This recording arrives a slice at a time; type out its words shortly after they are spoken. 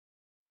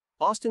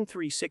Austin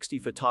 360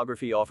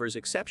 Photography offers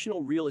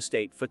exceptional real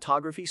estate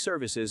photography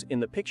services in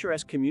the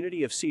picturesque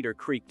community of Cedar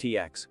Creek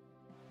TX.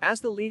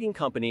 As the leading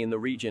company in the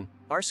region,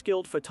 our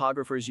skilled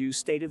photographers use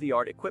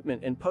state-of-the-art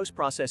equipment and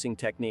post-processing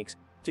techniques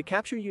to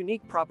capture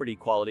unique property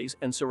qualities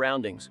and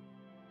surroundings.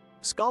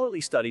 Scholarly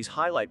studies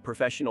highlight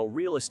professional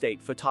real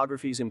estate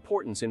photography's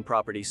importance in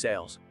property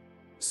sales.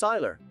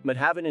 Seiler,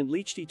 Madhavan and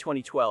Liechty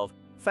 2012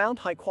 found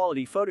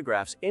high-quality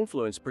photographs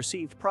influence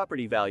perceived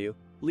property value,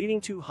 leading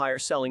to higher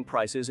selling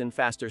prices and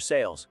faster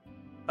sales.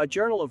 A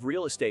Journal of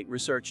Real Estate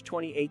Research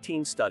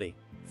 2018 study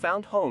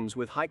found homes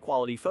with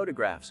high-quality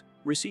photographs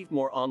received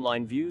more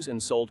online views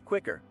and sold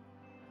quicker.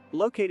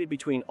 Located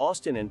between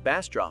Austin and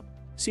Bastrop,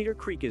 Cedar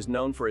Creek is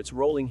known for its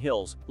rolling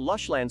hills,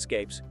 lush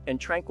landscapes, and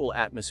tranquil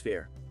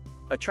atmosphere.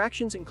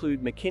 Attractions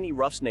include McKinney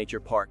Roughs Nature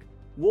Park,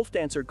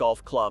 Wolfdancer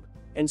Golf Club,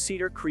 and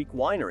Cedar Creek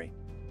Winery.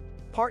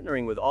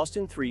 Partnering with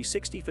Austin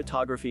 360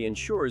 Photography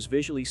ensures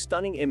visually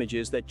stunning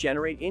images that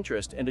generate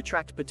interest and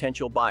attract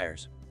potential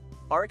buyers.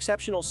 Our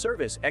exceptional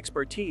service,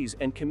 expertise,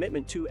 and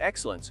commitment to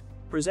excellence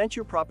present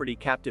your property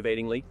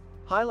captivatingly,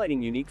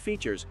 highlighting unique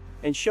features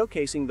and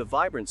showcasing the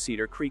vibrant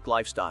Cedar Creek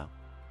lifestyle.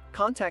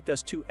 Contact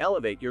us to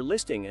elevate your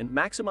listing and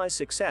maximize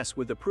success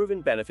with the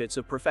proven benefits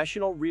of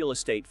professional real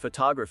estate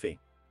photography.